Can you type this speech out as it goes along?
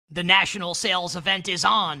The national sales event is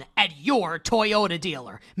on at your Toyota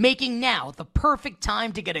dealer, making now the perfect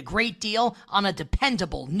time to get a great deal on a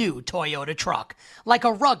dependable new Toyota truck. Like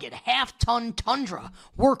a rugged half-ton Tundra,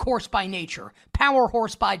 workhorse by nature, power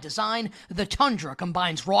horse by design, the Tundra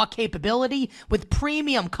combines raw capability with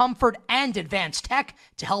premium comfort and advanced tech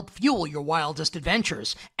to help fuel your wildest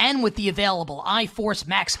adventures. And with the available iForce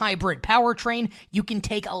Max Hybrid powertrain, you can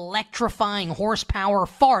take electrifying horsepower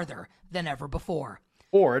farther than ever before.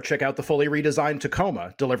 Or check out the fully redesigned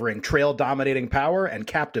Tacoma, delivering trail-dominating power and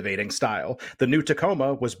captivating style. The new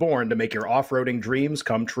Tacoma was born to make your off-roading dreams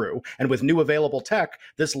come true. And with new available tech,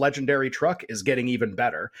 this legendary truck is getting even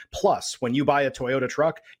better. Plus, when you buy a Toyota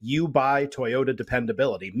truck, you buy Toyota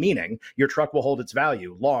dependability, meaning your truck will hold its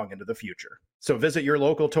value long into the future. So visit your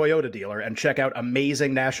local Toyota dealer and check out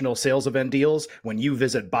amazing national sales event deals when you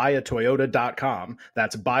visit buyatoyota.com.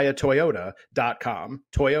 That's buyatoyota.com.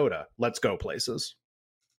 Toyota, let's go places.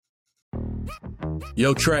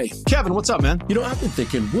 Yo, Trey. Kevin, what's up, man? You know, I've been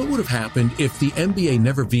thinking, what would have happened if the NBA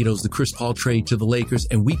never vetoes the Chris Paul trade to the Lakers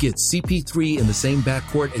and we get CP3 in the same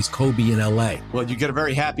backcourt as Kobe in LA? Well, you get a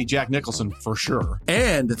very happy Jack Nicholson, for sure.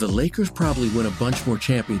 And the Lakers probably win a bunch more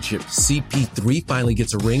championships. CP3 finally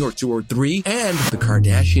gets a ring or two or three, and the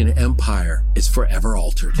Kardashian empire is forever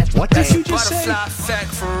altered. What did you just say?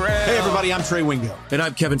 Hey, everybody, I'm Trey Wingo. And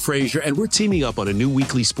I'm Kevin Frazier, and we're teaming up on a new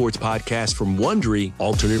weekly sports podcast from Wondery,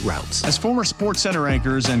 Alternate Routes. As former Sports Center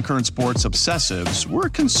anchors and current sports obsessives, we're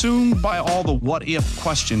consumed by all the what-if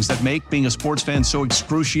questions that make being a sports fan so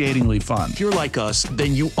excruciatingly fun. If you're like us,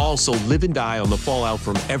 then you also live and die on the fallout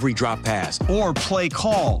from every drop pass. Or play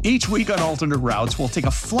call. Each week on Alternate Routes, we'll take a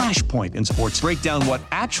flashpoint in sports, break down what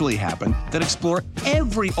actually happened, then explore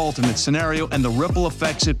every alternate scenario and the ripple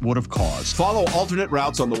effects it would have caused. Follow Alternate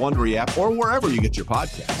Routes on the Wondery app or wherever you get your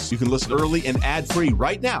podcasts. You can listen early and ad-free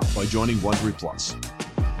right now by joining Wondery Plus.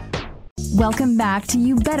 Welcome back to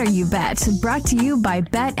You Better You Bet, brought to you by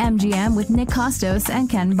BetMGM with Nick Costos and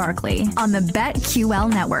Ken Barkley on the BetQL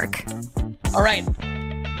network. All right,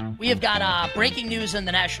 we have got breaking news in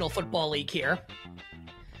the National Football League here,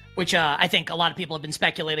 which I think a lot of people have been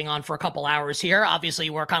speculating on for a couple hours here. Obviously,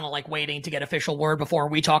 we're kind of like waiting to get official word before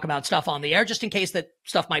we talk about stuff on the air, just in case that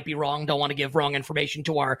stuff might be wrong. Don't want to give wrong information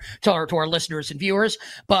to our listeners and viewers.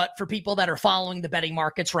 But for people that are following the betting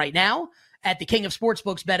markets right now, at the King of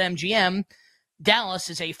Sportsbooks, BetMGM, Dallas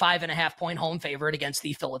is a 5.5-point home favorite against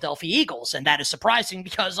the Philadelphia Eagles. And that is surprising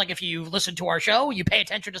because, like, if you listen to our show, you pay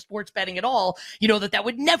attention to sports betting at all, you know that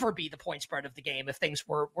would never be the point spread of the game if things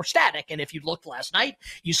were static. And if you looked last night,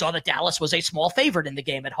 you saw that Dallas was a small favorite in the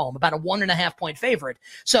game at home, about a 1.5-point favorite.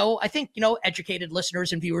 So I think, educated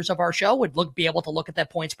listeners and viewers of our show would be able to look at that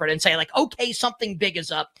point spread and say, like, okay, something big is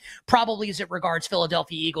up, probably as it regards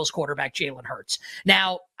Philadelphia Eagles quarterback Jalen Hurts.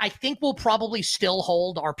 Now, I think we'll probably still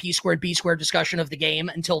hold our P squared, B squared discussion of the game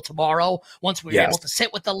until tomorrow, once we're able to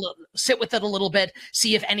sit with it a little bit,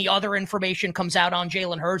 see if any other information comes out on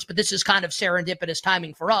Jalen Hurts. But this is kind of serendipitous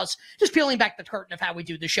timing for us. Just peeling back the curtain of how we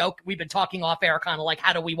do the show. We've been talking off air, kind of like,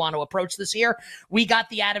 how do we want to approach this here? We got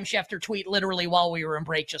the Adam Schefter tweet literally while we were in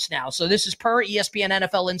break just now. So this is per ESPN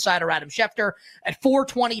NFL insider Adam Schefter at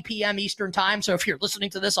 4:20 p.m. Eastern time. So if you're listening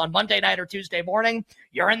to this on Monday night or Tuesday morning,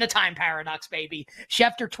 you're in the time paradox, baby.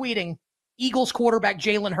 Schefter tweeting, Eagles quarterback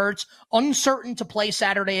Jalen Hurts uncertain to play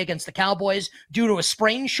Saturday against the Cowboys due to a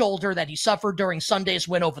sprained shoulder that he suffered during Sunday's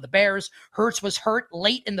win over the Bears. Hurts was hurt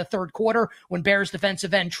late in the third quarter when Bears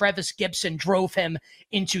defensive end Trevis Gibson drove him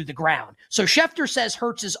into the ground. So Schefter says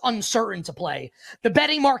Hurts is uncertain to play. The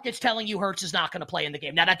betting market's telling you Hurts is not going to play in the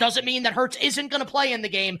game. Now, that doesn't mean that Hurts isn't going to play in the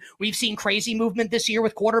game. We've seen crazy movement this year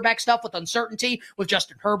with quarterback stuff, with uncertainty, with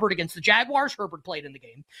Justin Herbert against the Jaguars. Herbert played in the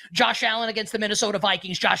game. Josh Allen against the Minnesota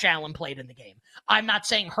Vikings. Josh Allen played in the game. I'm not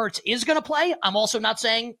saying Hurts is going to play. I'm also not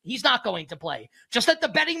saying he's not going to play. Just that the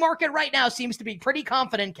betting market right now seems to be pretty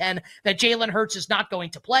confident, Ken, that Jalen Hurts is not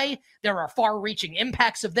going to play. There are far-reaching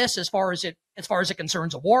impacts of this as far as it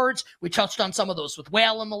concerns awards. We touched on some of those with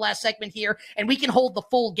Whale in the last segment here, and we can hold the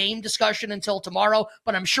full game discussion until tomorrow,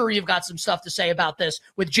 but I'm sure you've got some stuff to say about this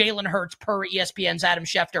with Jalen Hurts, per ESPN's Adam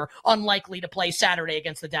Schefter, unlikely to play Saturday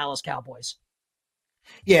against the Dallas Cowboys.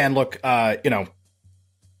 Yeah, and look,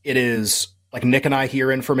 it is like Nick and I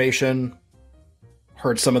hear information,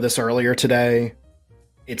 heard some of this earlier today.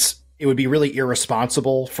 It would be really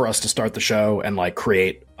irresponsible for us to start the show and like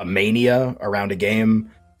create a mania around a game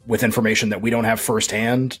with information that we don't have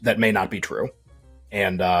firsthand that may not be true.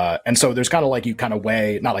 And so there's kind of like, you kind of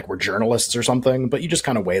weigh, not like we're journalists or something, but you just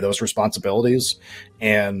kind of weigh those responsibilities.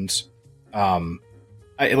 And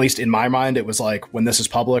at least in my mind, it was like, when this is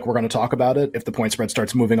public, we're going to talk about it. If the point spread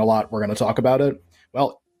starts moving a lot, we're going to talk about it.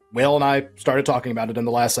 Well, Whale and I started talking about it in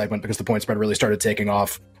the last segment because the point spread really started taking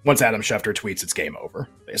off once Adam Schefter tweets it's game over,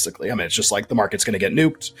 basically. I mean, it's just like the market's going to get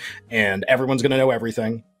nuked and everyone's going to know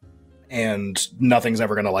everything and nothing's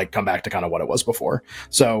ever going to like come back to kind of what it was before.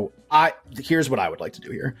 So here's what I would like to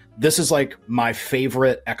do here. This is like my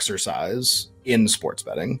favorite exercise in sports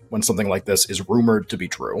betting when something like this is rumored to be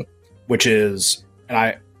true, which is, and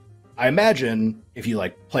I imagine if you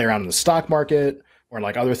like play around in the stock market or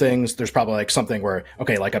like other things, there's probably like something where,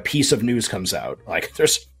 okay, like a piece of news comes out, like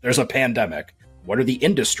there's a pandemic. What are the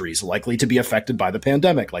industries likely to be affected by the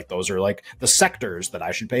pandemic? Like those are like the sectors that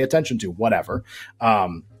I should pay attention to, whatever. I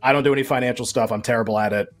don't do any financial stuff. I'm terrible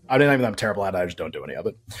at it. I don't even I'm terrible at it. I just don't do any of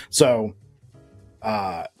it. So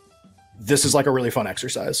this is like a really fun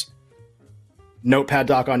exercise. Notepad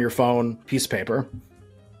doc on your phone, piece of paper.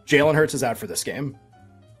 Jalen Hurts is out for this game.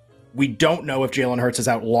 We don't know if Jalen Hurts is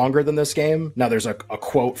out longer than this game. Now, there's a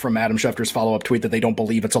quote from Adam Schefter's follow-up tweet that they don't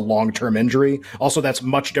believe it's a long-term injury. Also, that's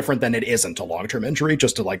much different than it isn't a long-term injury,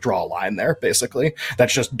 just to like draw a line there, basically.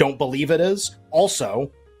 That's just don't believe it is.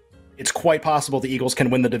 Also, it's quite possible the Eagles can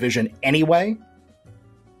win the division anyway.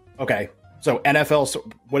 Okay, so NFL, so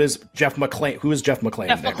what is Jeff McClain? Who is Jeff McClain?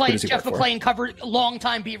 Jeff McClain covered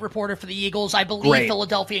longtime beat reporter for the Eagles. I believe Great.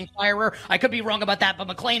 Philadelphia Inquirer. I could be wrong about that, but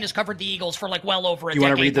McClain has covered the Eagles for like well over a decade. You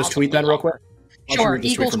want to read this tweet then real quick? Sure.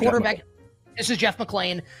 Eagles quarterback. This is Jeff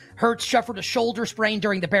McClain. Hurts suffered a shoulder sprain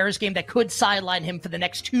during the Bears game that could sideline him for the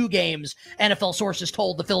next 2 games, NFL sources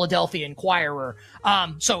told the Philadelphia Inquirer.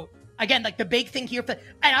 So again, like the big thing here,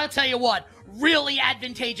 and I'll tell you what, really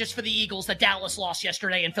advantageous for the Eagles that Dallas lost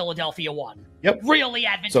yesterday and Philadelphia won. Yep. Really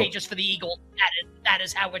advantageous for the Eagles. That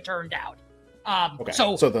is how it turned out. Okay.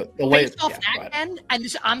 So the based off that end, and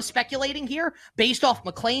this, I'm speculating here, based off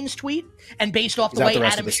McClain's tweet and based off the way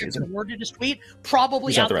Adam Schefter worded his tweet,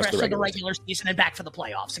 probably out the rest of the regular season and back for the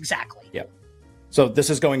playoffs. Exactly. Yep. So this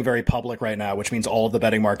is going very public right now, which means all of the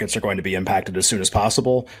betting markets are going to be impacted as soon as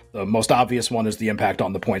possible. The most obvious one is the impact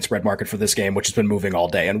on the point spread market for this game, which has been moving all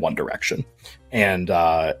day in one direction. And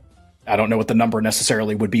I don't know what the number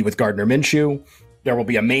necessarily would be with Gardner Minshew. There will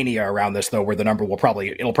be a mania around this, though, where the number it'll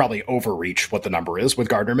probably overreach what the number is with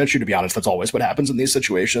Gardner Minshew. To be honest, that's always what happens in these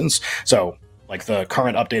situations. So like the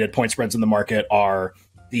current updated point spreads in the market are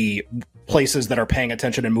the places that are paying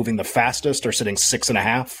attention and moving the fastest are sitting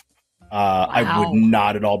 6.5. Wow. I would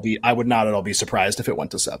not at all be surprised if it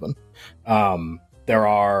went to 7. There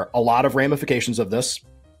are a lot of ramifications of this.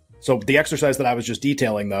 So the exercise that I was just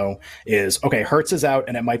detailing, though, is, okay, Hurts is out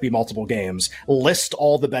and it might be multiple games. List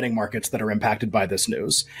all the betting markets that are impacted by this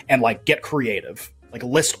news and like get creative. Like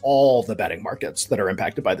list all the betting markets that are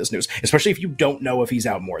impacted by this news, especially if you don't know if he's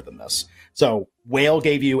out more than this. So Whale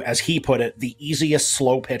gave you, as he put it, the easiest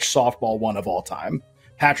slow pitch softball one of all time.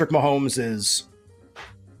 Patrick Mahomes is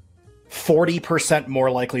 40%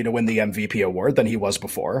 more likely to win the MVP award than he was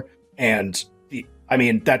before. And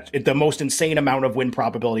the most insane amount of win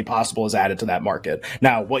probability possible is added to that market.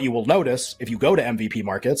 Now, what you will notice if you go to MVP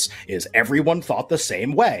markets is everyone thought the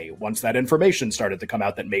same way once that information started to come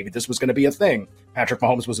out that maybe this was going to be a thing. Patrick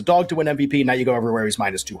Mahomes was a dog to win MVP. Now you go everywhere, he's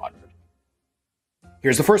minus 200.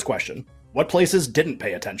 Here's the first question. What places didn't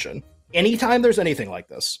pay attention? Anytime there's anything like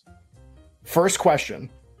this, first question,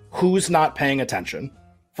 who's not paying attention?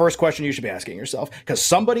 First question you should be asking yourself, because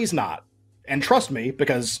somebody's not. And trust me,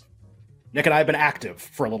 because Nick and I have been active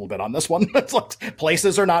for a little bit on this one. It's like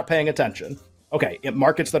places are not paying attention. Okay,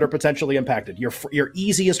 markets that are potentially impacted. Your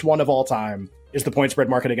easiest one of all time is the point spread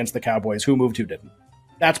market against the Cowboys. Who moved, who didn't.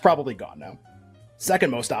 That's probably gone now. Second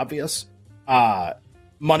most obvious,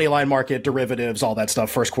 money line market, derivatives, all that stuff,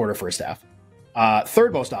 first quarter, first half.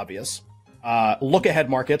 Third most obvious, look ahead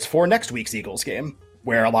markets for next week's Eagles game,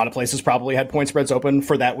 where a lot of places probably had point spreads open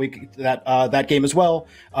for that week, that game as well.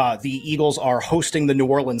 The Eagles are hosting the New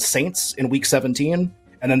Orleans Saints in week 17,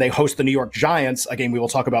 and then they host the New York Giants, a game we will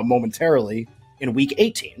talk about momentarily, in week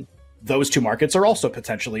 18. Those two markets are also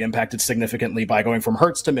potentially impacted significantly by going from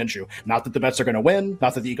Hurts to Minshew. Not that the bets are going to win,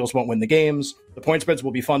 not that the Eagles won't win the games. The point spreads will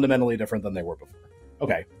be fundamentally different than they were before.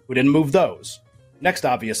 Okay, we didn't move those. Next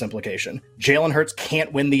obvious implication, Jalen Hurts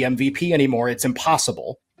can't win the MVP anymore. It's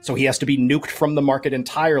impossible. So he has to be nuked from the market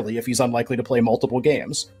entirely if he's unlikely to play multiple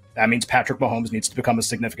games. That means Patrick Mahomes needs to become a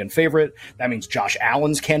significant favorite. That means Josh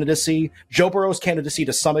Allen's candidacy, Joe Burrow's candidacy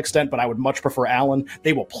to some extent, but I would much prefer Allen.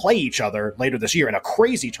 They will play each other later this year in a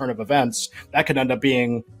crazy turn of events. That could end up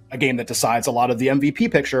being a game that decides a lot of the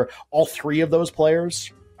MVP picture. All 3 of those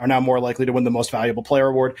players are now more likely to win the most valuable player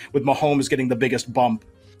award, with Mahomes getting the biggest bump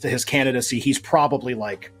to his candidacy. He's probably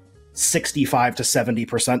like 65 to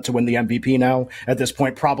 70% to win the MVP now at this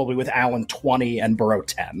point, probably with Allen 20 and Burrow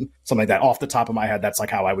 10, something like that. Off the top of my head, that's like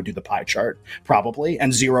how I would do the pie chart, probably,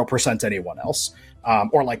 and 0% anyone else.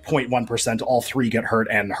 Or like 0.1%, all three get hurt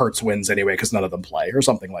and Hurts wins anyway because none of them play, or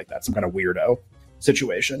something like that, some kind of weirdo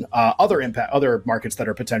situation. Other markets that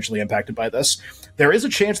are potentially impacted by this, there is a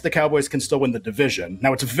chance the Cowboys can still win the division.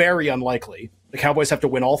 Now, it's very unlikely. The Cowboys have to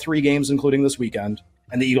win all 3 games, including this weekend,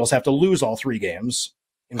 and the Eagles have to lose all 3 games,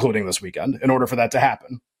 including this weekend, in order for that to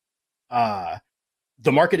happen.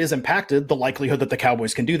 The market is impacted. The likelihood that the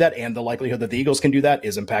Cowboys can do that and the likelihood that the Eagles can do that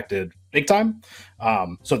is impacted big time.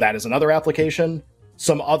 So that is another application.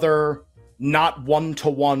 Some other not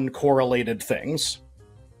one-to-one correlated things.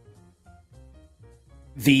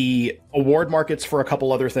 The award markets for a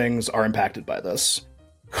couple other things are impacted by this.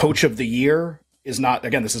 Coach of the Year is not,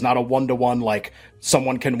 again, this is not a one-to-one, like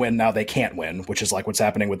someone can win, now they can't win, which is like what's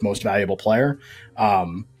happening with Most Valuable Player.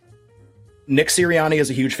 Nick Sirianni is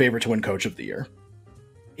a huge favorite to win Coach of the Year.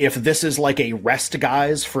 If this is like a rest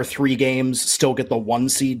guys for 3 games, still get the 1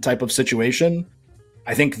 seed type of situation,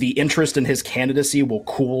 I think the interest in his candidacy will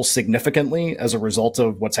cool significantly as a result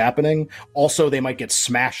of what's happening. Also, they might get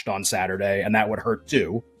smashed on Saturday, and that would hurt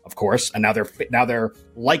too, of course. And now they're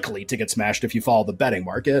likely to get smashed if you follow the betting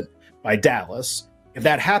market by Dallas. If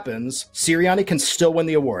that happens, Sirianni can still win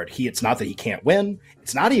the award. It's not that he can't win.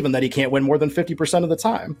 It's not even that he can't win more than 50% of the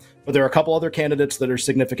time. But there are a couple other candidates that are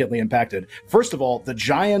significantly impacted. First of all, the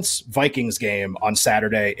Giants-Vikings game on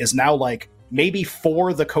Saturday is now like maybe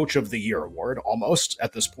for the Coach of the Year award almost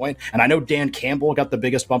at this point. And I know Dan Campbell got the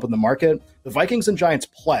biggest bump in the market. The Vikings and Giants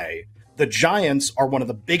play. The Giants are one of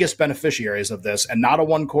the biggest beneficiaries of this, and not a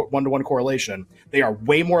one-to-one correlation. They are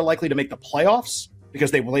way more likely to make the playoffs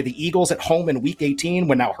because they play the Eagles at home in Week 18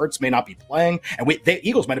 when now Hurts may not be playing. And the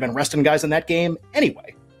Eagles might have been resting guys in that game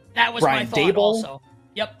anyway. That was my thought also.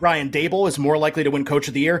 Yep. Brian Dable is more likely to win Coach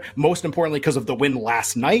of the Year, most importantly because of the win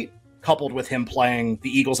last night, coupled with him playing the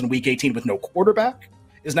Eagles in Week 18 with no quarterback,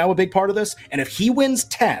 is now a big part of this. And if he wins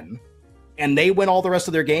 10 and they win all the rest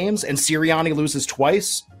of their games and Sirianni loses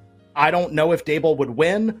twice, I don't know if Dable would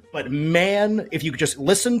win, but man, if you could just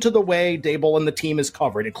listen to the way Dable and the team is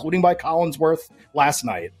covered, including by Collinsworth last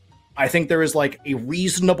night, I think there is like a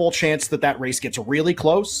reasonable chance that race gets really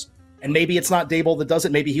close. And maybe it's not Dable that does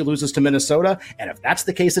it. Maybe he loses to Minnesota. And if that's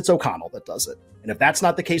the case, it's O'Connell that does it. And if that's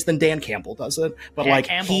not the case, then Dan Campbell does it. But Dan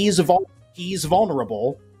Campbell. He's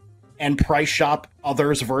vulnerable and price shop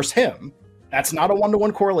others versus him. That's not a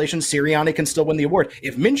one-to-one correlation. Sirianni can still win the award.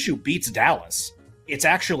 If Minshew beats Dallas, it's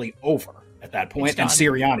actually over at that point, and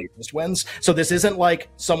Sirianni just wins. So this isn't like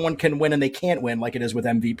someone can win and they can't win like it is with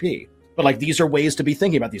MVP. But like these are ways to be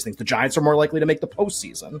thinking about these things. The Giants are more likely to make the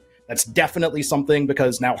postseason. That's definitely something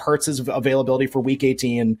because now Hurts' availability for Week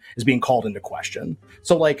 18 is being called into question.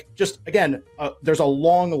 So like just again, there's a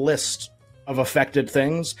long list of affected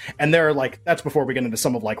things, and there are like that's before we get into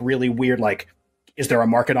some of like really weird like, is there a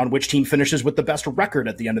market on which team finishes with the best record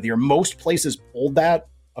at the end of the year? Most places pulled that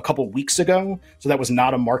a couple weeks ago, so that was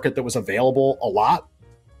not a market that was available a lot.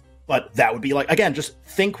 But that would be like, again, just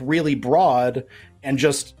think really broad and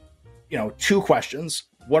just, 2 questions.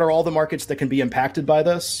 What are all the markets that can be impacted by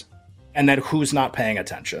this? And then who's not paying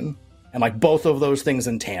attention? And like both of those things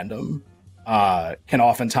in tandem can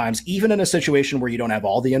oftentimes, even in a situation where you don't have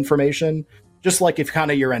all the information, just like if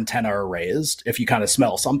kind of your antenna are raised, if you kind of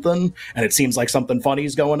smell something and it seems like something funny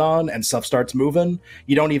is going on and stuff starts moving,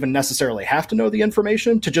 you don't even necessarily have to know the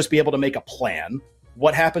information to just be able to make a plan.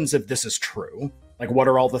 What happens if this is true? Like, what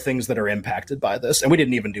are all the things that are impacted by this? And we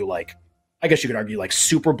didn't even do like, I guess you could argue like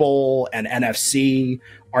Super Bowl and NFC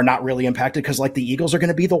are not really impacted because like the Eagles are going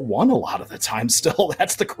to be the one a lot of the time still.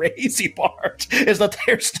 That's the crazy part, is that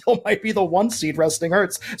they still might be the 1 seed resting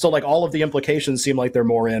Hurts. So like all of the implications seem like they're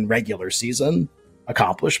more in regular season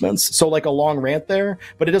accomplishments. So like a long rant there,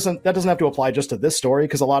 but that doesn't have to apply just to this story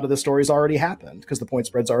because a lot of this story's already happened because the point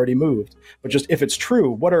spread's already moved. But just if it's true,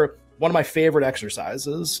 what are one of my favorite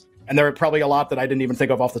exercises, and there are probably a lot that I didn't even think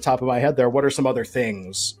of off the top of my head there, what are some other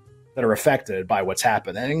things that are affected by what's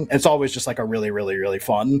happening? And it's always just like a really, really, really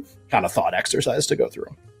fun kind of thought exercise to go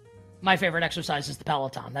through. My favorite exercise is the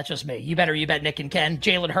Peloton. That's just me. You bet, Nick and Ken.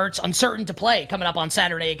 Jalen Hurts, uncertain to play, coming up on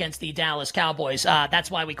Saturday against the Dallas Cowboys. That's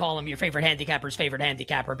why we call him your favorite handicapper's favorite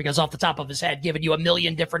handicapper, because off the top of his head, giving you a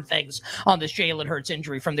million different things on this Jalen Hurts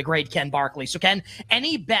injury from the great Ken Barkley. So, Ken,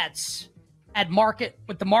 any bets at market,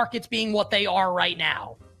 with the markets being what they are right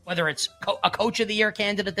now, whether it's a coach of the year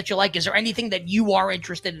candidate that you like? Is there anything that you are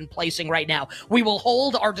interested in placing right now? We will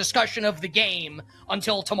hold our discussion of the game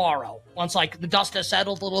until tomorrow, once like the dust has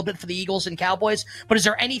settled a little bit for the Eagles and Cowboys. But is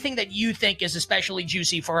there anything that you think is especially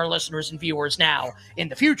juicy for our listeners and viewers now in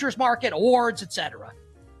the futures market, awards, etc.?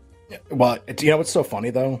 Yeah, well, you know what's so funny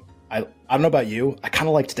though? I don't know about you. I kind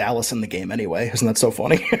of liked Dallas in the game anyway. Isn't that so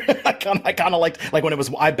funny? I kind of liked, like when it was,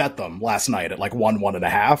 I bet them last night at like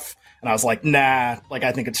 1.5. And I was like, nah, like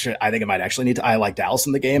I think it might actually need to, I like Dallas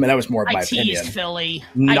in the game. And that was more of my opinion. I teased Philly.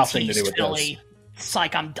 Nothing to do with Philly. this. It's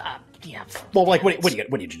like I'm done. Yeah. Well, like, what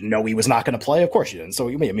did you know he was not going to play? Of course you didn't. So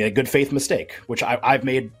you made a good faith mistake, which I've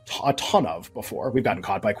made a ton of before. We've gotten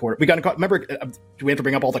caught by quarter. We gotten caught. Remember, do we have to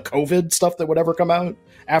bring up all the COVID stuff that would ever come out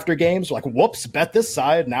after games? We're like, whoops, bet this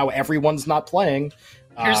side. Now everyone's not playing.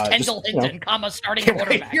 Here's Kendall Hinton, starting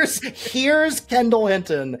quarterback. Here's Kendall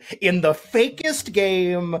Hinton in the fakest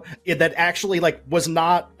game that actually like was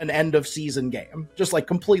not an end of season game. Just like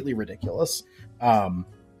completely ridiculous.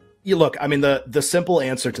 You look, I mean, the simple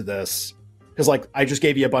answer to this, because like I just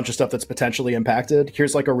gave you a bunch of stuff that's potentially impacted.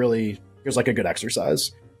 Here's like a good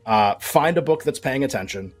exercise. Find a book that's paying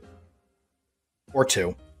attention, or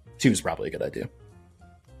two. Two is probably a good idea.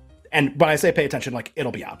 And when I say pay attention, like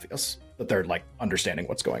it'll be obvious that they're like understanding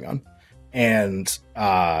what's going on. And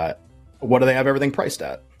what do they have everything priced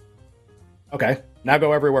at? Okay, now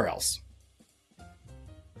go everywhere else.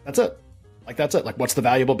 That's it. Like that's it. Like what's the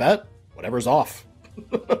valuable bet? Whatever's off.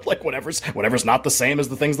 Like whatever's not the same as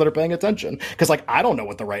the things that are paying attention. Because like I don't know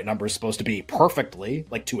what the right number is supposed to be perfectly,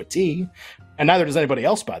 like to a T, and neither does anybody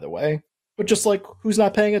else, by the way. But just like who's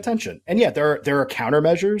not paying attention. And yeah, there are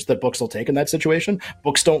countermeasures that books will take in that situation.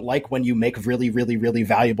 Books don't like when you make really, really, really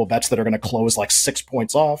valuable bets that are going to close like 6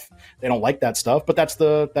 points off. They don't like that stuff. But that's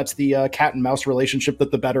the cat and mouse relationship that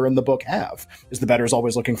the bettor and the book have. Is the bettor is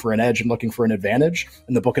always looking for an edge and looking for an advantage,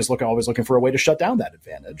 and the book is always looking for a way to shut down that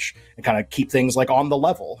advantage and kind of keep things like on the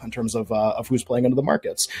level in terms of who's playing into the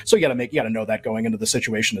markets. So you got to know that going into the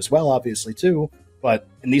situation as well, obviously too. But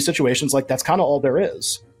in these situations, like that's kind of all there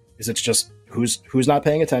is. It's just who's not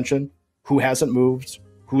paying attention, who hasn't moved,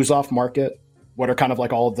 who's off market, what are kind of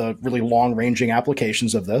like all of the really long ranging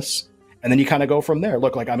applications of this. And then you kind of go from there.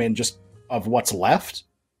 Look, like, I mean, just of what's left.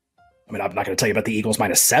 I mean, I'm not going to tell you about the Eagles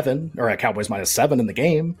 -7 or Cowboys -7 in the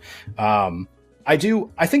game. I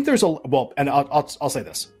think there's and I'll say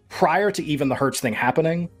this. Prior to even the Hurts thing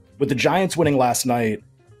happening, with the Giants winning last night,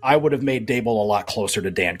 I would have made Dable a lot closer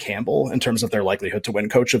to Dan Campbell in terms of their likelihood to win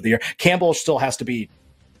Coach of the Year. Campbell still has to be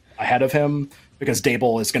ahead of him because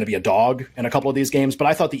Dable is going to be a dog in a couple of these games, but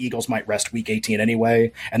I thought the Eagles might rest week 18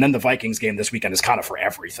 anyway. And then the Vikings game this weekend is kind of for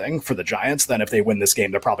everything for the Giants. Then if they win this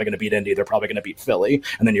game, they're probably going to beat Indy. They're probably going to beat Philly.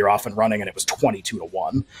 And then you're off and running, and it was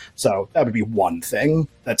 22-1. So that would be one thing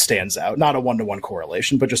that stands out. Not a 1-to-1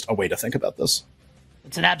 correlation, but just a way to think about this.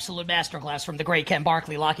 It's an absolute masterclass from the great Ken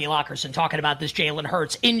Barkley, Lockie Lockerson, talking about this Jalen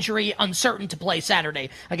Hurts injury, uncertain to play Saturday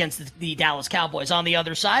against the Dallas Cowboys. On the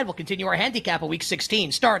other side, we'll continue our handicap of Week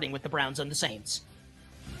 16, starting with the Browns and the Saints.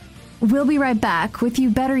 We'll be right back with You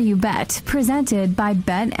Better You Bet, presented by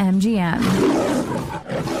BetMGM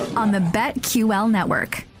on the BetQL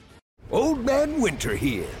Network. Old Man Winter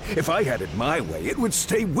here. If I had it my way, it would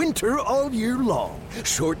stay winter all year long.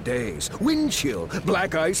 Short days, wind chill,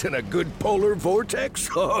 black ice, and a good polar vortex.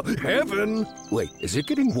 Oh, heaven. Wait, is it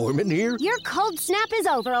getting warm in here? Your cold snap is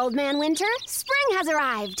over, Old Man Winter. Spring has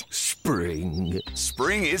arrived. Spring.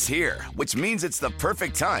 Spring is here, which means it's the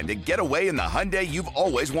perfect time to get away in the Hyundai you've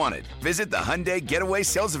always wanted. Visit the Hyundai Getaway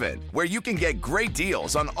Sales Event, where you can get great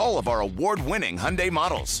deals on all of our award-winning Hyundai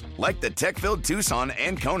models, like the tech-filled Tucson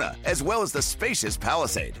and Kona, as well as the spacious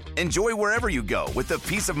Palisade. Enjoy wherever you go with the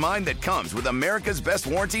peace of mind that comes with America's best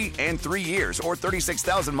warranty and 3 years or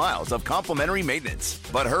 36,000 miles of complimentary maintenance.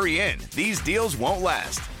 But hurry in, these deals won't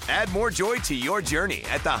last. Add more joy to your journey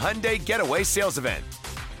at the Hyundai Getaway Sales Event.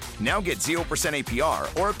 Now get 0% APR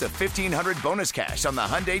or up to $1,500 bonus cash on the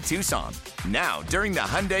Hyundai Tucson. Now, during the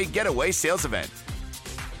Hyundai Getaway Sales Event.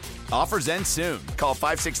 Offers end soon. Call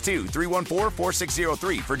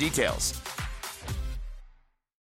 562-314-4603 for details.